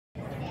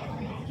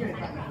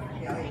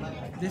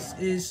This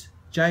is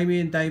Jamie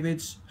and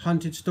David's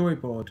hunted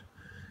storyboard.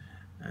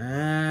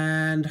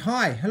 And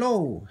hi,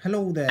 hello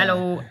there.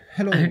 Hello.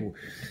 Hello.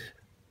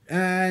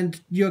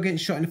 And you're getting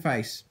shot in the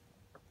face.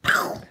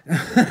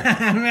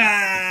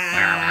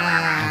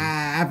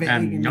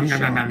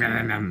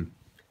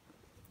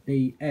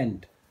 The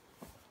end.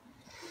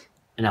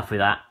 Enough with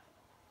that.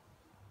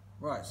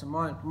 Right, so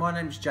my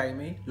name's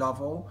Jamie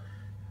Lovell,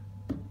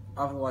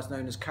 otherwise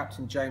known as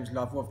Captain James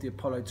Lovell of the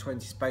Apollo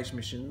 20 space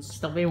missions.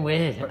 Stop being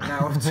weird. But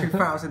now of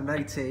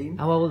 2018.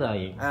 How old are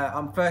you?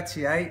 I'm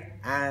 38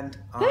 and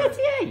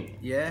 38?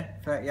 Yeah,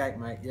 38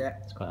 mate, yeah.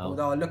 That's quite old.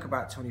 Although I look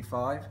about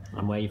 25.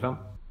 And where are you from?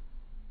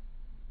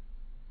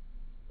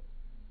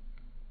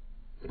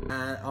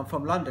 I'm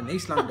from London,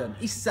 East London,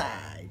 East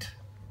Side.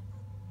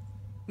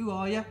 Who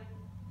are you?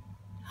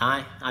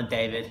 Hi, I'm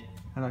David.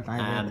 Hello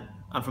David.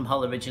 I'm from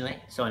Hull originally,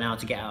 so I know how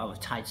to get out of a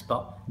tight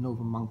spot.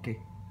 Northern Monkey.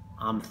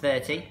 I'm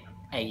 30,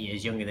 8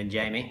 years younger than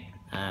Jamie,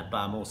 but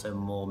I'm also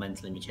more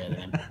mentally mature than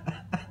him.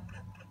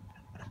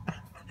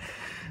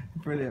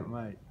 Brilliant,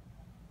 mate.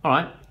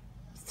 Alright,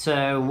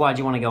 so why do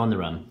you want to go on the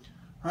run?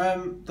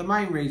 The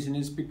main reason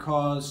is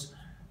because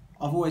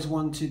I've always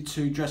wanted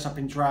to dress up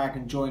in drag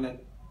and join a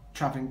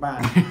travelling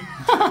band.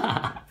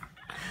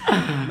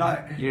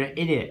 Like, You're an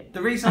idiot.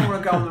 the reason I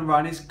want to go on the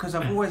run is because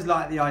I've always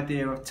liked the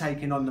idea of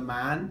taking on the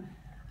man,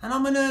 and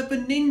I'm an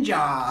urban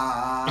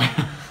ninja.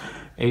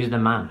 Who's the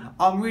man?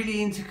 I'm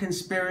really into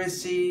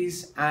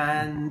conspiracies,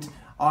 and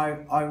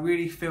I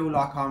really feel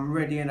like I'm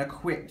ready and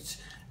equipped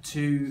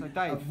to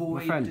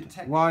avoid my friend,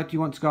 detection. why do you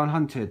want to go on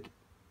hunted?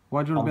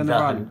 Why do you want to be on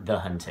the run? The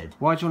hunted.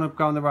 Why do you want to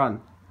go on the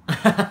run?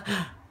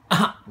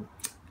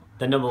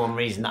 The number one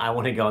reason I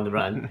want to go on the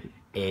run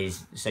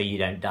is so you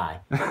don't die.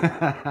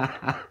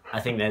 I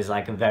think there's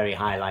like a very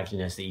high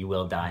likeliness that you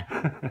will die,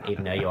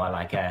 even though you are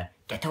like a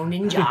ghetto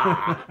ninja.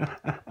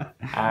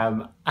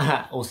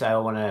 Also, I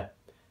want to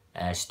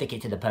stick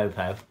it to the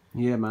popo.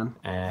 Yeah, man.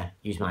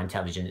 Use my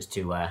intelligence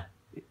to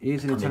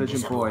He's an become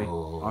intelligent boy.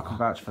 invisible. I can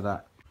vouch for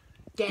that.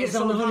 Get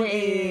on the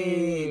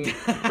hunted.